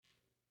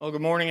Well, good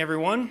morning,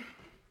 everyone.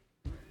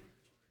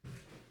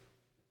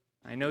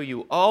 I know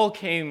you all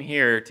came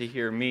here to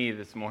hear me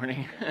this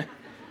morning.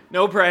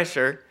 No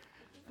pressure,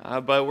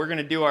 but we're going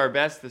to do our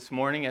best this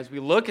morning as we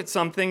look at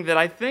something that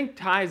I think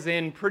ties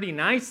in pretty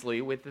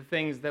nicely with the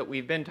things that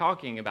we've been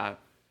talking about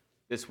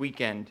this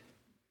weekend.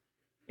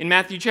 In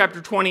Matthew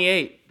chapter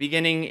 28,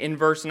 beginning in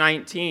verse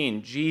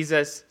 19,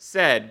 Jesus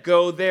said,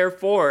 "Go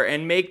therefore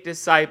and make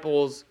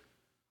disciples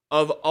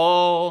of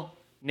all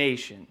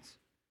nations,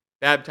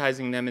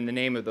 baptizing them in the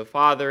name of the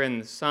Father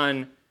and the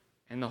Son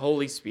and the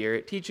Holy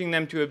Spirit, teaching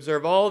them to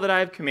observe all that I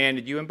have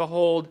commanded you, and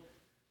behold,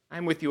 I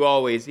am with you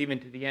always, even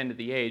to the end of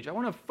the age." I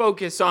want to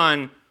focus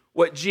on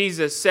what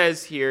Jesus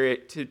says here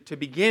to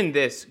begin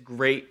this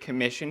great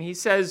commission. He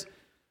says,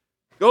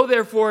 "Go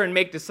therefore and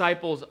make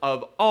disciples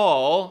of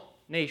all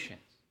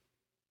nations."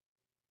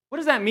 What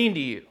does that mean to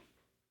you?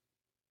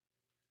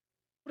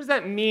 What does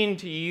that mean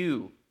to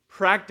you,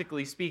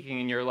 practically speaking,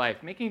 in your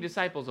life, making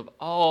disciples of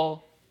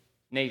all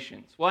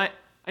nations? Well,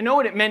 I know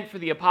what it meant for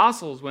the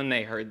apostles when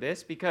they heard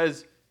this,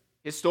 because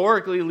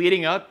historically,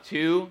 leading up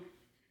to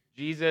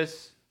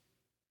Jesus'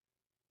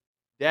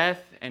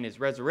 death and his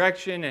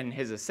resurrection and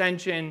his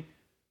ascension,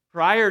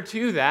 prior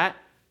to that,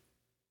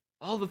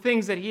 all the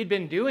things that he had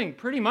been doing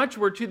pretty much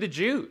were to the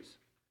Jews,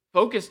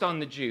 focused on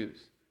the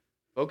Jews,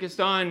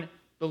 focused on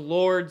the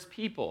Lord's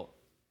people.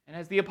 And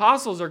as the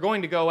apostles are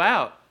going to go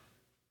out,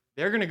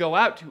 they're going to go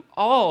out to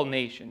all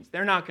nations.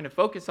 They're not going to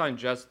focus on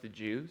just the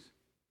Jews.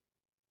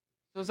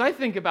 So as I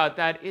think about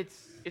that,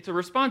 it's a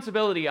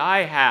responsibility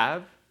I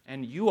have,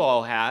 and you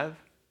all have,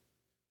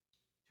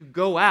 to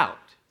go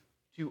out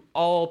to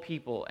all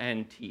people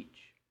and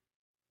teach.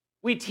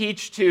 We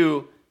teach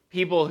to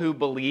people who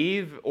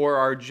believe or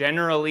are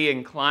generally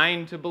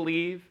inclined to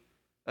believe.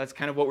 That's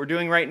kind of what we're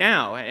doing right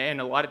now.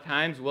 And a lot of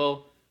times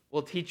we'll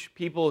teach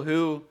people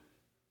who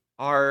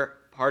are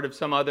part of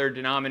some other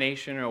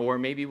denomination, or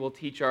maybe we'll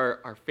teach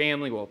our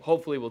family. Well,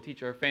 hopefully we'll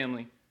teach our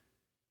family.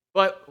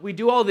 But we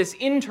do all this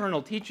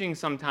internal teaching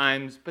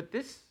sometimes, but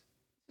this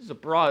is a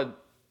broad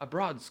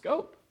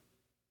scope.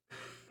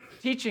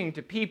 Teaching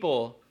to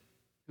people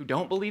who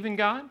don't believe in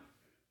God,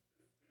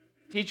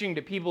 teaching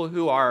to people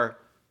who are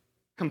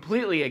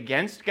completely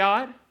against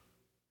God,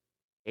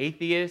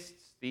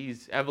 atheists,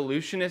 these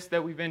evolutionists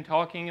that we've been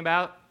talking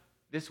about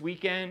this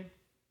weekend,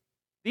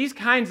 these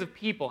kinds of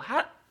people,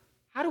 how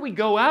do we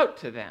go out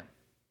to them?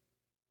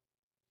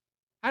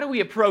 How do we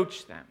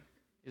approach them?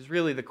 Is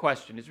really the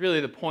question, is really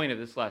the point of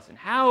this lesson.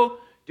 How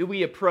do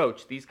we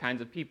approach these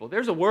kinds of people?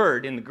 There's a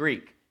word in the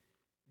Greek,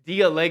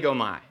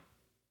 dialegomai.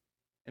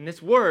 And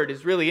this word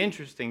is really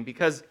interesting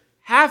because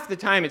half the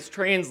time it's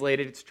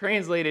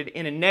translated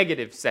in a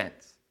negative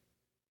sense.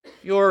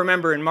 You'll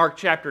remember in Mark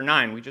chapter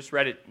 9, we just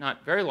read it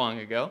not very long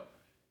ago,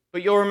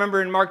 but you'll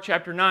remember in Mark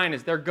chapter 9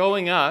 as they're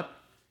going up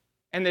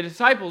and the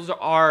disciples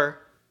are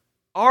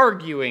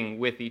arguing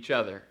with each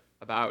other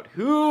about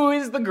who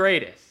is the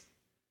greatest.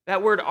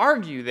 That word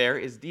argue there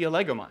is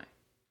dialegomai.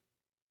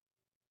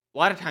 A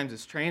lot of times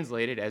it's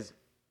translated as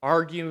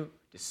argue,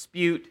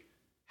 dispute,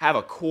 have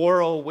a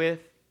quarrel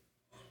with.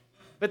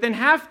 But then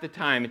half the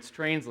time it's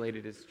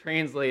translated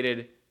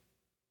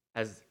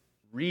as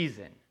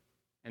reason.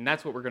 And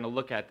that's what we're going to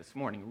look at this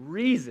morning.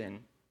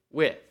 Reason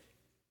with.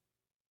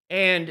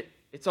 And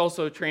it's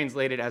also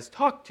translated as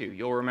talk to.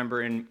 You'll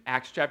remember in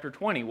Acts chapter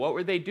 20, what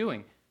were they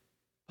doing?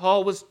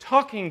 Paul was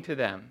talking to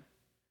them.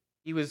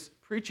 He was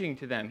preaching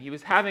to them. He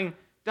was having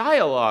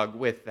dialogue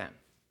with them.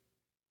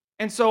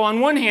 And so on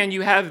one hand,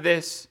 you have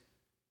this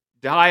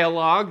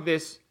dialogue,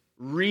 this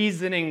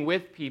reasoning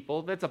with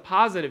people. That's a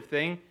positive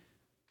thing.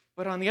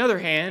 But on the other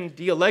hand,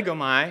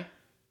 dialegomai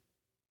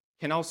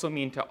can also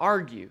mean to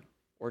argue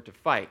or to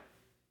fight.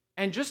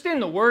 And just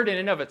in the word in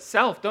and of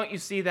itself, don't you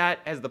see that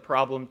as the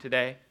problem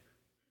today?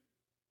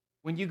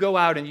 When you go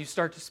out and you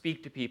start to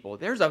speak to people,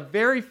 there's a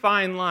very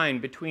fine line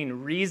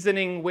between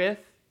reasoning with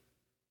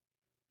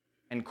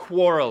and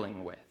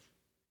quarreling with.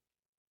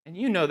 And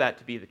you know that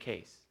to be the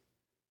case.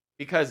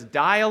 Because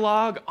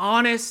dialogue,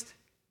 honest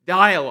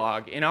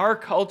dialogue in our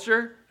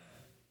culture,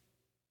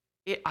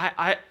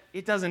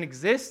 it doesn't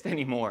exist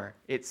anymore,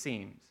 it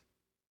seems.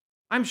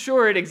 I'm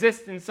sure it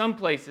exists in some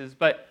places,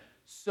 but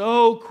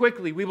so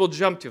quickly we will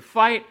jump to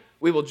fight,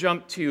 we will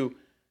jump to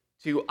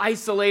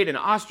isolate and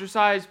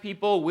ostracize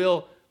people,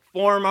 we'll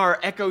form our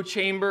echo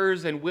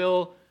chambers, and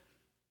we'll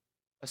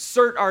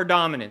assert our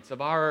dominance of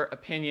our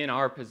opinion,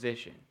 our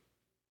position.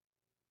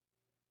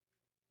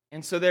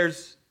 And so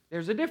there's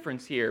a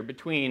difference here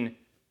between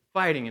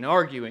fighting and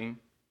arguing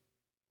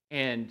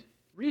and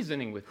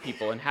reasoning with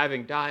people and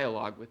having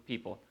dialogue with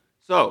people.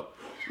 So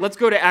let's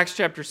go to Acts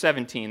chapter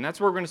 17.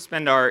 That's where we're going to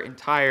spend our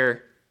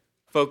entire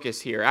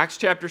focus here. Acts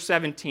chapter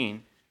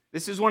 17.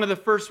 This is one of the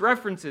first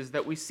references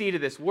that we see to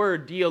this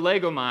word,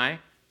 dialegomai,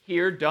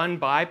 here done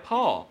by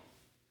Paul.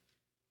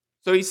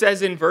 So he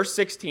says in verse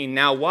 16,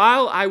 "Now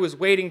while I was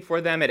waiting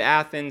for them at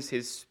Athens,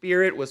 his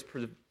spirit was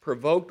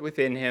provoked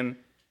within him,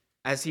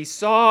 as he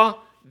saw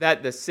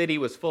that the city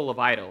was full of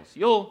idols."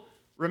 You'll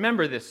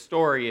remember this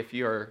story if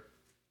you're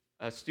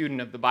a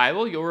student of the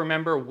Bible, you'll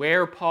remember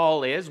where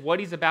Paul is, what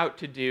he's about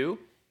to do.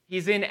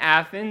 He's in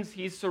Athens,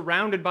 he's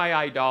surrounded by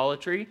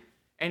idolatry,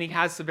 and he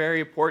has some very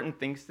important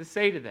things to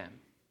say to them.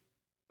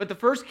 But the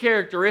first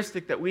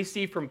characteristic that we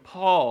see from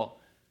Paul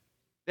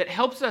that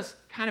helps us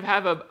kind of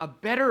have a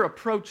better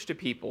approach to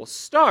people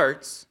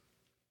starts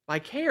by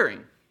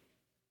caring.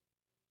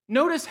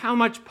 Notice how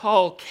much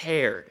Paul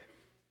cared.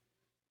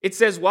 It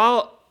says,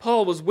 while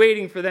Paul was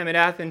waiting for them at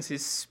Athens,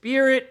 his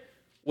spirit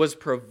was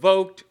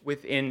provoked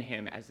within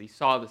him as he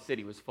saw the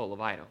city was full of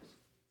idols.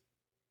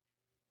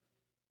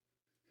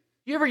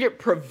 Do you ever get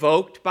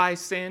provoked by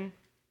sin?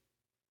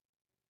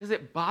 Does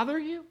it bother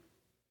you?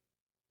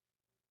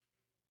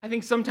 I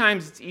think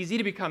sometimes it's easy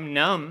to become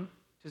numb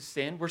to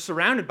sin. We're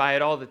surrounded by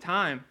it all the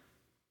time.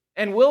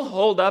 And we'll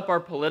hold up our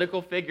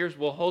political figures,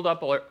 we'll hold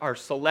up our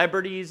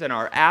celebrities and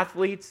our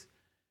athletes.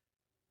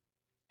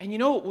 And you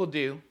know what we'll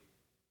do?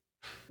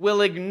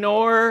 We'll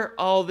ignore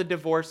all the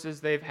divorces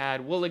they've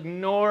had. We'll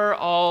ignore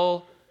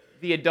all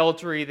the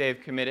adultery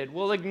they've committed.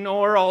 We'll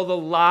ignore all the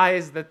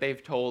lies that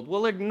they've told.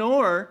 We'll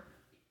ignore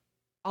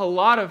a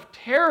lot of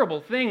terrible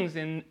things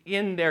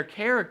in their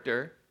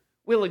character.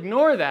 We'll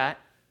ignore that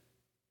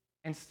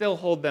and still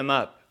hold them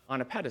up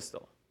on a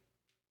pedestal.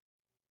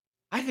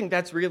 I think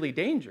that's really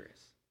dangerous.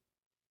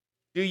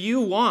 Do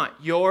you want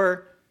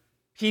your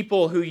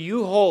people who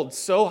you hold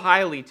so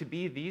highly to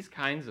be these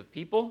kinds of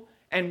people?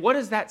 And what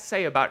does that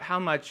say about how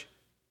much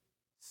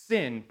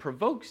sin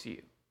provokes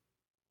you?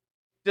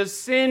 Does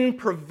sin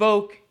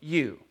provoke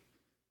you?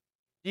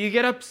 Do you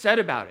get upset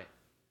about it?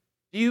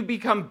 Do you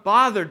become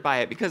bothered by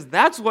it? Because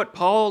that's what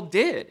Paul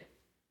did.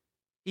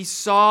 He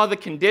saw the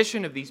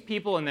condition of these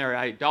people and their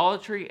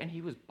idolatry, and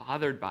he was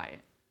bothered by it.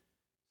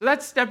 So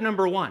that's step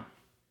number one,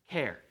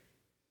 care.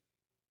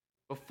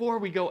 Before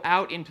we go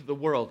out into the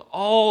world,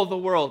 all the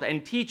world,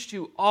 and teach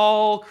to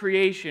all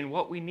creation,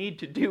 what we need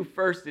to do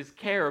first is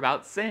care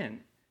about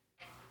sin.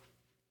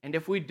 And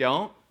if we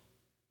don't,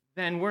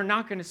 then we're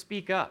not going to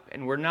speak up,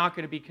 and we're not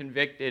going to be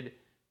convicted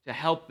to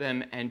help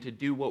them and to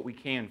do what we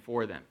can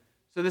for them.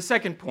 So the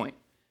second point,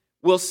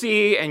 we'll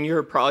see, and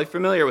you're probably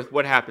familiar with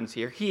what happens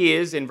here. He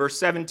is, in verse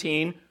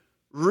 17,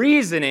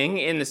 reasoning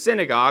in the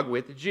synagogue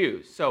with the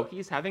Jews. So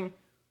he's having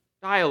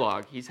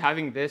dialogue. He's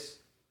having this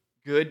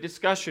good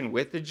discussion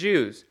with the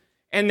Jews.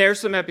 And there's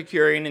some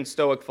Epicurean and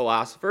Stoic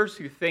philosophers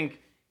who think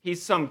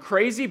he's some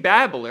crazy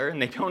babbler and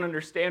they don't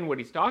understand what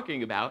he's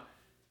talking about.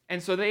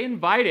 And so they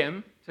invite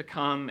him to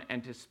come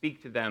and to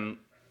speak to them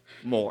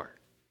more.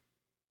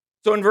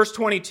 So in verse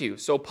 22,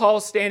 so Paul,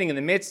 standing in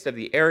the midst of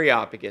the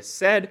Areopagus,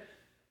 said,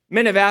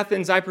 "Men of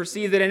Athens, I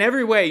perceive that in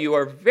every way you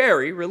are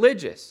very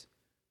religious.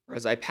 For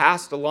as I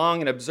passed along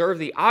and observed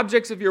the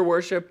objects of your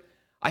worship,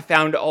 I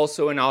found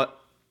also an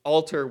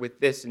altar with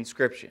this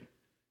inscription,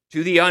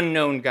 to the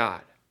unknown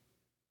God.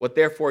 What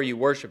therefore you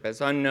worship as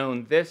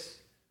unknown,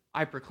 this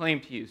I proclaim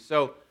to you."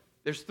 So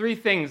there's three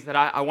things that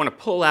I want to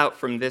pull out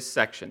from this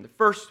section. The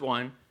first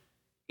one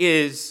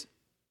is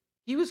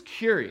he was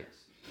curious.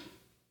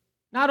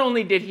 Not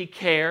only did he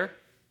care,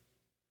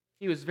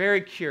 he was very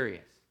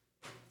curious.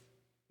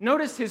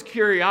 Notice his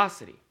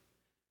curiosity.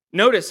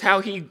 Notice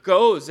how he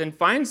goes and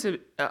finds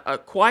a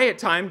quiet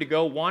time to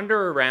go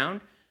wander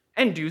around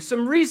and do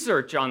some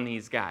research on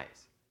these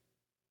guys.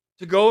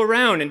 To go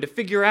around and to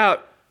figure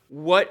out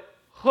what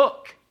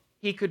hook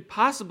he could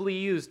possibly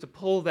use to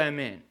pull them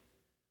in.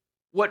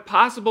 What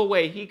possible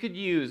way he could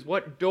use,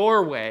 what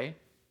doorway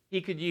he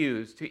could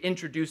use to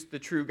introduce the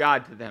true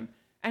God to them.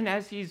 And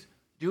as he's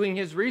doing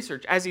his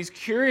research, as he's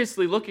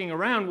curiously looking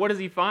around, what does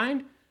he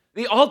find?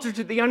 The altar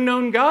to the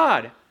unknown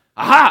God.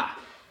 Aha!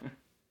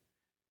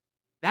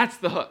 That's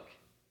the hook.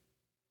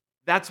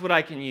 That's what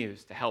I can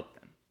use to help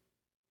them.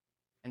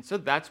 And so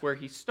that's where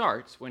he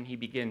starts when he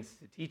begins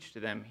to teach to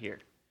them here.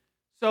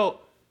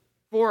 So,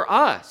 for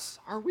us,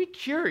 are we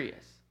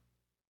curious?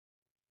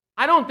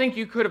 I don't think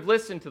you could have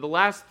listened to the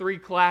last 3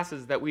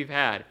 classes that we've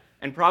had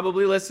and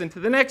probably listened to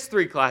the next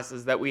 3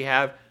 classes that we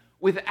have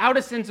without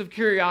a sense of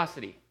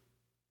curiosity.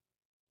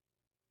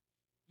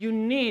 You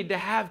need to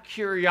have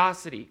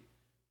curiosity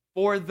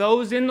for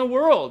those in the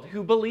world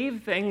who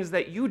believe things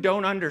that you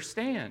don't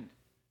understand.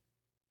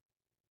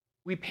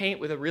 We paint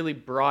with a really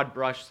broad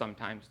brush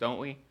sometimes, don't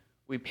we?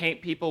 We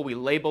paint people, we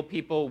label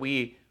people,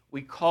 we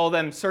call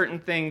them certain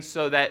things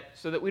so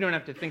that we don't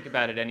have to think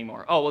about it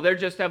anymore. Oh, well, they're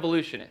just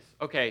evolutionists.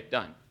 Okay,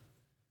 done.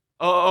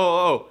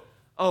 Oh,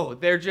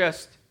 they're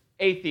just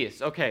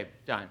atheists. Okay,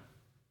 done.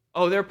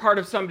 Oh, they're part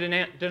of some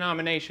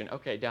denomination.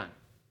 Okay, done.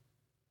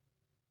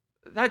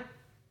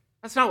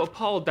 That's not what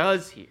Paul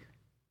does here.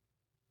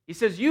 He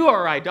says, you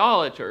are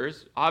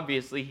idolaters.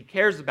 Obviously, he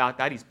cares about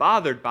that. He's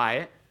bothered by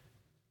it.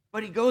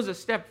 But he goes a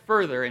step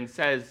further and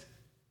says,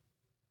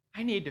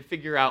 I need to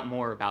figure out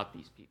more about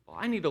these people.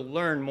 I need to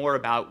learn more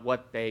about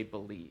what they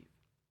believe.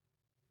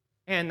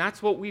 And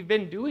that's what we've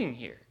been doing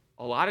here.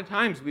 A lot of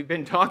times we've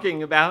been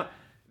talking about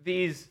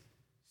these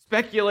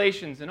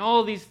speculations and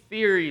all these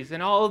theories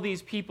and all of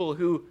these people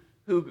who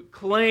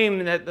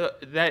claim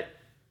that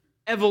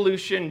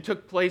evolution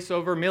took place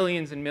over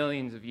millions and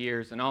millions of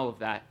years and all of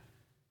that.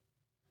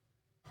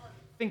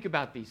 think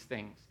about these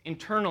things,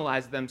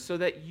 internalize them so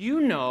that you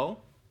know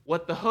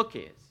what the hook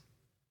is.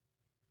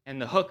 And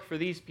the hook for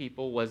these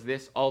people was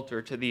this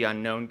altar to the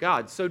unknown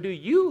God. So do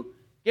you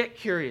get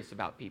curious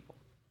about people?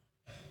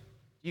 Do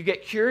you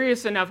get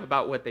curious enough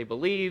about what they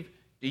believe?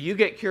 Do you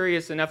get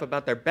curious enough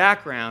about their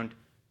background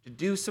to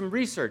do some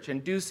research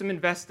and do some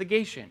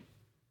investigation?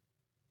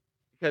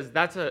 Because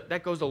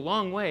that goes a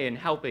long way in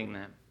helping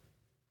them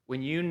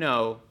when you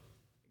know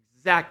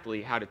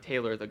exactly how to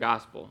tailor the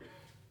gospel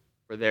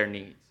for their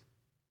needs.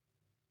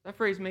 Does that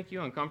phrase make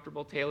you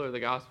uncomfortable, tailor the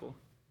gospel?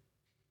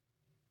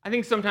 I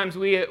think sometimes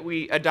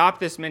we adopt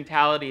this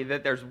mentality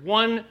that there's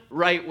one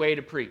right way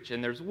to preach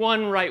and there's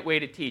one right way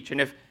to teach. And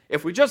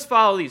if we just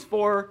follow these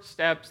 4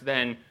 steps,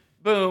 then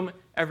boom,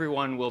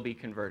 everyone will be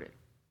converted.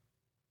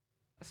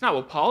 That's not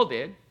what Paul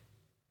did.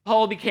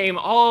 Paul became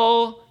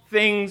all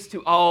things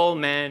to all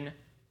men.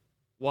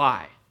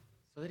 Why?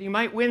 So that he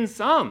might win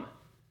some.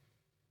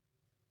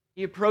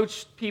 He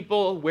approached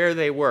people where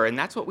they were, and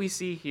that's what we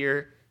see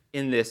here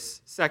in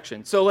this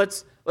section. So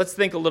let's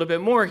think a little bit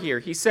more here.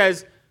 He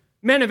says,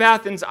 "Men of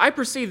Athens, I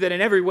perceive that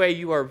in every way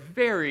you are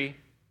very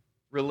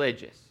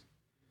religious."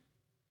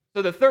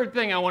 So the third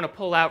thing I want to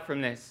pull out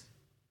from this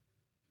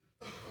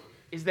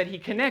is that he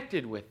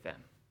connected with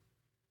them.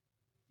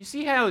 You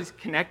see how he's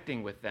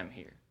connecting with them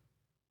here?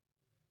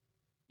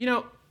 You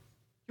know,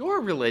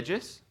 you're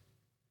religious,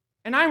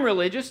 and I'm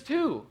religious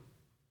too.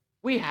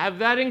 We have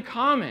that in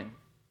common.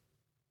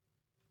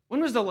 When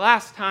was the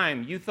last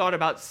time you thought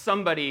about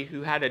somebody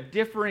who had a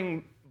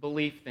differing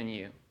belief than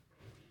you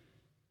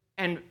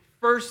and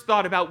first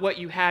thought about what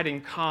you had in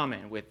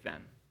common with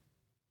them?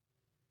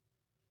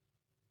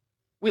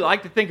 We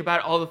like to think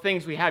about all the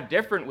things we have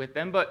different with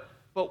them, but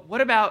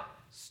what about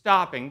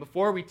stopping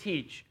before we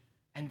teach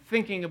and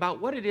thinking about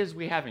what it is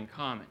we have in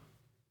common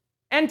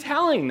and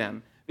telling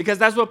them? Because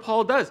that's what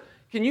Paul does.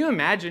 Can you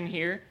imagine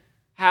here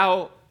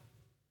how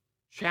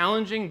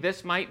challenging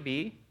this might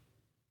be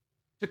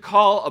to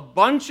call a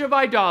bunch of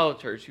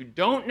idolaters who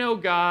don't know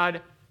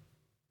God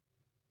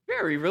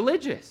very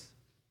religious?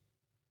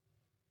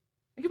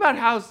 Think about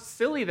how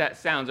silly that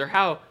sounds or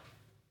how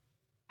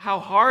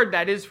hard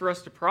that is for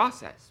us to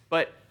process.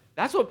 But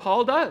that's what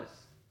Paul does.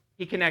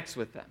 He connects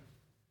with them.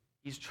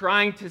 He's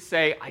trying to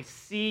say, I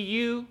see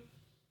you.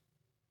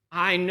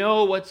 I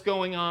know what's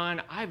going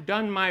on. I've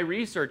done my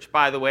research,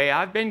 by the way.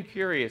 I've been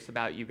curious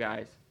about you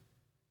guys.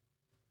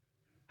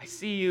 I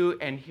see you,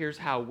 and here's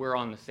how we're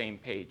on the same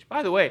page.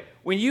 By the way,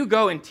 when you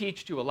go and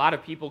teach to a lot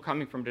of people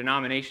coming from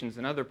denominations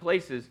and other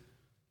places,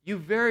 you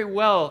very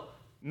well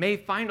may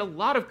find a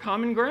lot of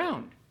common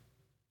ground.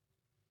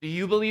 Do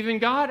you believe in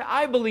God?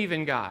 I believe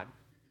in God.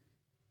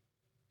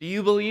 Do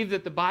you believe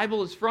that the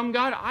Bible is from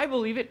God? I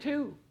believe it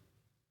too.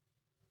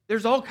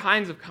 There's all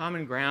kinds of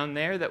common ground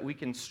there that we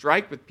can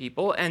strike with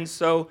people, and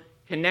so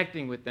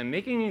connecting with them,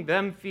 making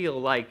them feel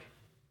like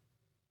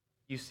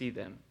you see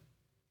them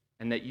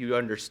and that you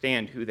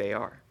understand who they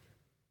are.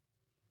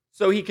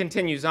 So he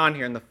continues on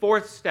here in the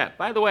 4th step.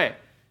 By the way,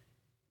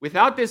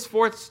 without this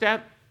 4th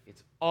step,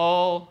 it's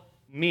all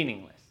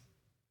meaningless.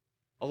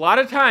 A lot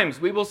of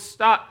times we will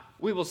stop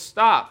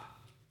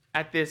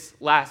at this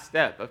last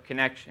step of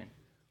connection.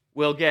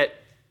 We'll get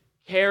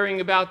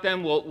caring about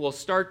them. We'll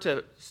start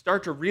to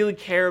really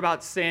care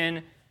about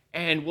sin,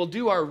 and we'll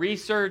do our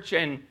research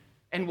and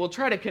we'll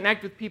try to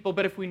connect with people.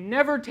 But if we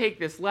never take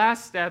this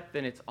last step,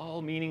 then it's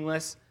all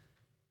meaningless.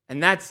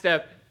 And that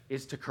step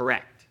is to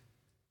correct.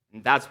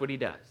 And that's what he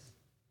does.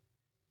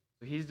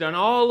 So he's done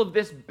all of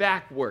this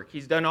back work.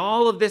 He's done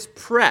all of this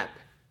prep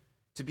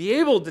to be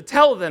able to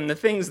tell them the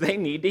things they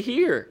need to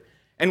hear.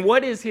 And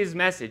what is his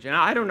message? And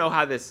I don't know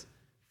how this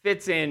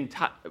fits in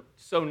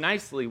so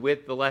nicely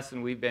with the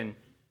lesson we've been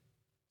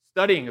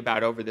studying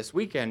about over this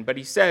weekend, but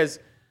he says,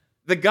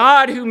 "The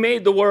God who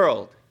made the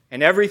world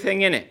and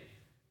everything in it,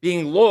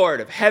 being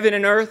Lord of heaven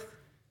and earth,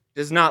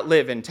 does not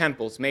live in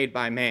temples made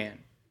by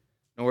man,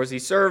 nor is he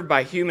served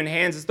by human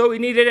hands as though he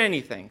needed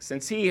anything,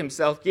 since he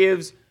himself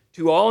gives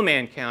to all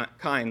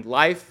mankind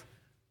life,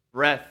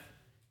 breath,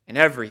 and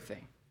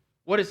everything."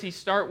 What does he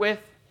start with?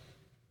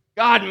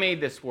 God made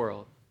this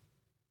world.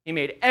 He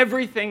made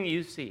everything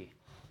you see.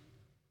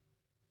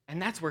 And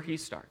that's where he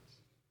starts.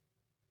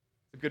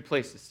 It's a good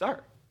place to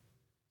start,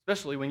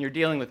 especially when you're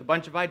dealing with a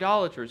bunch of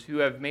idolaters who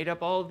have made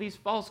up all of these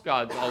false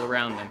gods all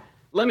around them.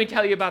 Let me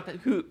tell you about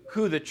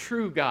who the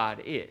true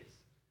God is.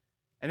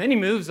 And then he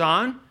moves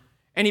on,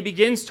 and he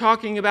begins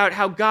talking about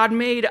how God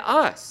made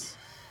us.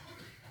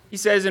 He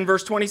says in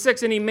verse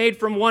 26, "And he made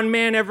from one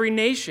man every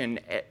nation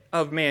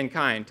of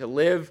mankind to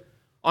live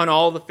on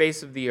all the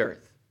face of the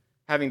earth,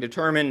 having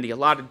determined the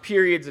allotted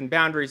periods and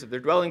boundaries of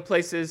their dwelling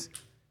places,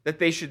 that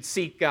they should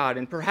seek God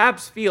and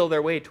perhaps feel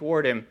their way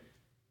toward him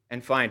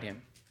and find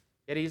him."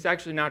 Yet he's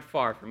actually not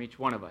far from each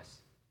one of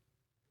us.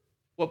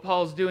 What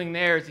Paul's doing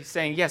there is he's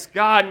saying, yes,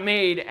 God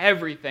made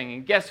everything,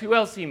 and guess who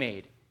else he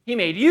made? He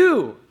made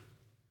you.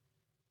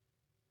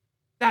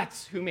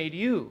 That's who made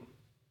you.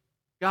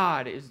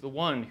 God is the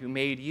one who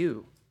made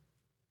you.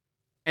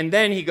 And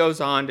then he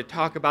goes on to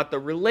talk about the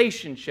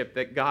relationship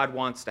that God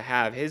wants to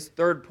have. His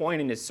third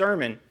point in his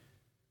sermon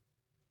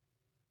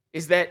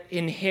is that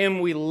in him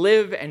we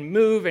live and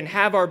move and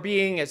have our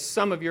being, as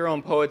some of your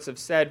own poets have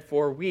said,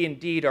 for we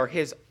indeed are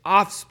his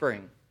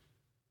offspring.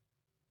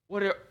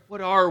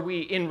 What are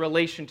we in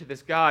relation to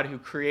this God who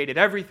created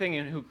everything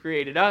and who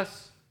created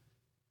us?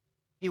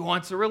 He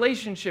wants a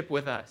relationship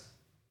with us.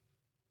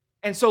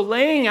 And so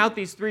laying out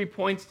these 3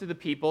 points to the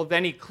people,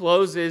 then he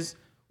closes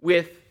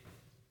with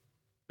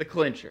the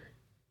clincher.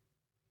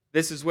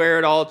 This is where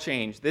it all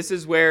changed. This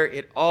is where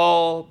it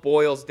all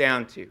boils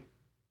down to.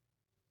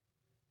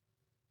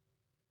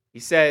 He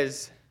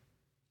says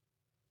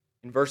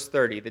in verse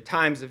 30, the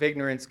times of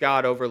ignorance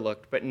God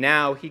overlooked, but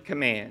now he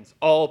commands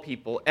all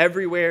people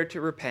everywhere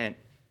to repent,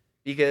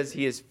 because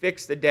he has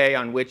fixed a day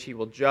on which he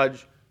will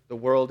judge the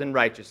world in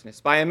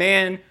righteousness by a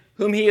man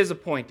whom he has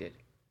appointed.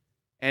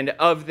 And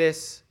of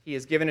this he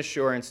has given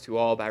assurance to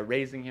all by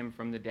raising him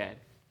from the dead.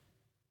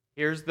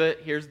 Here's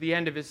the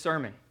end of his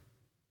sermon.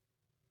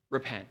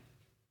 Repent.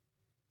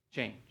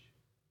 Change.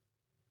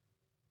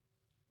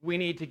 We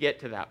need to get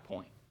to that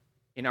point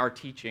in our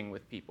teaching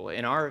with people,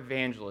 in our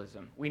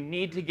evangelism. We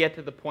need to get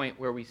to the point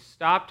where we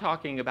stop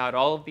talking about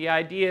all of the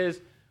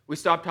ideas, we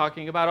stop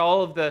talking about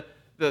all of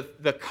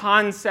the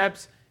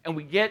concepts, and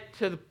we get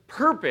to the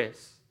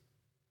purpose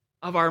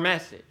of our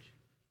message.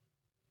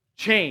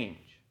 Change.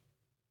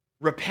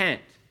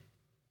 Repent.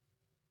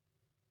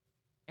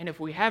 And if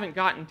we haven't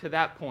gotten to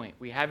that point,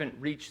 we haven't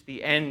reached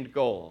the end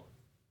goal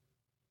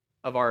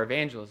of our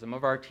evangelism,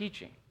 of our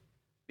teaching.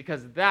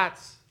 Because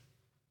that's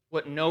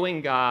what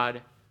knowing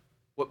God,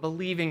 what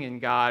believing in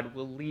God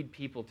will lead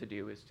people to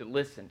do, is to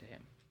listen to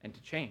him and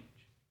to change.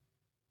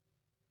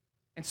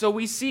 And so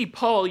we see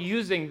Paul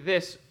using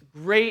this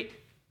great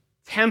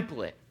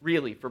template,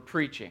 really, for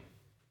preaching.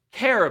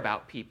 Care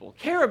about people.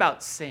 Care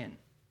about sin.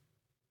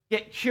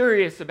 Get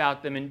curious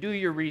about them and do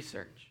your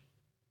research.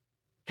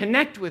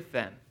 Connect with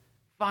them.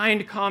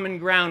 Find common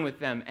ground with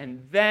them.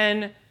 And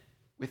then,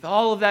 with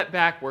all of that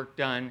back work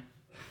done,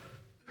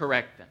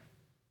 correct them.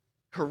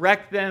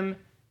 Correct them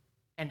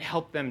and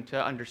help them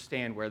to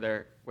understand where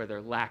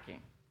they're lacking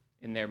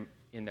in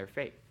their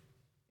faith,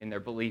 in their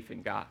belief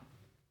in God.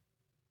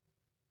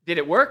 Did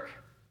it work?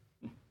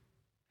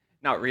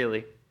 Not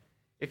really.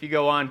 If you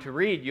go on to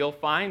read, you'll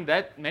find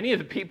that many of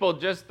the people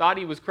just thought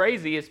he was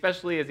crazy,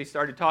 especially as he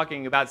started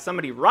talking about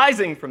somebody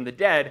rising from the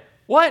dead.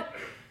 What?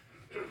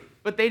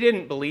 But they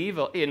didn't believe.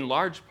 In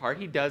large part,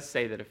 he does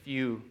say that a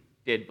few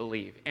did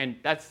believe. And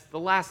that's the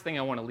last thing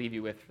I want to leave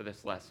you with for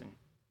this lesson,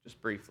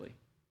 just briefly.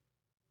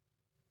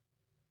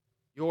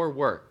 Your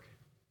work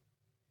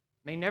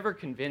may never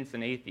convince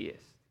an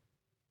atheist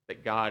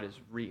that God is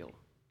real.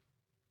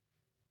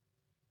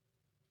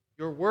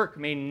 Your work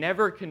may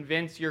never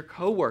convince your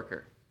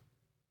coworker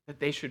that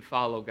they should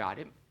follow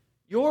God.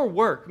 Your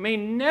work may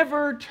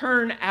never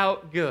turn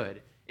out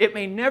good. It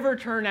may never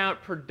turn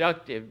out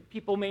productive.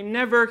 People may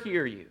never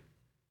hear you.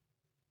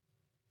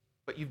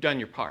 But you've done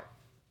your part.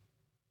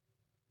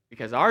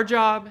 Because our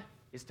job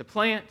is to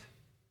plant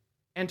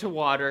and to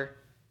water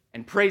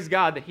and praise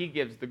God that he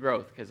gives the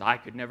growth, because I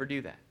could never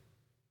do that.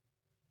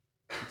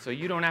 And so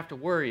you don't have to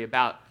worry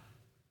about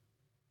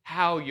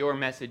how your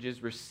message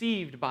is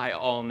received by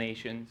all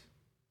nations.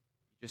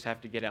 You just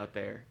have to get out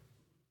there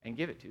and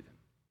give it to them.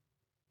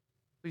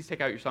 Please take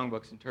out your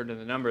songbooks and turn to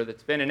the number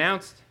that's been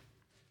announced.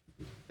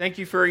 Thank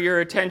you for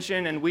your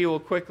attention, and we will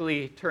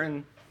quickly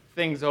turn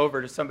things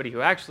over to somebody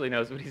who actually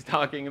knows what he's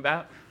talking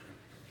about.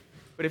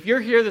 But if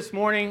you're here this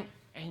morning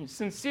and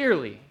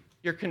sincerely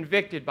you're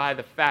convicted by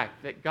the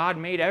fact that God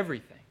made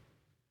everything,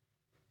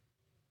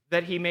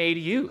 that he made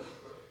you,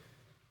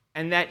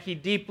 and that he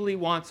deeply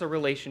wants a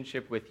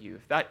relationship with you,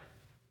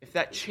 if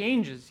that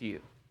changes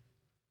you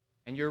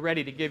and you're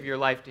ready to give your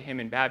life to him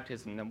in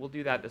baptism, then we'll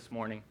do that this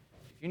morning.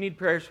 If you need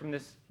prayers from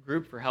this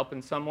group for help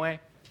in some way,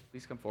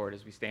 please come forward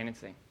as we stand and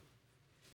sing.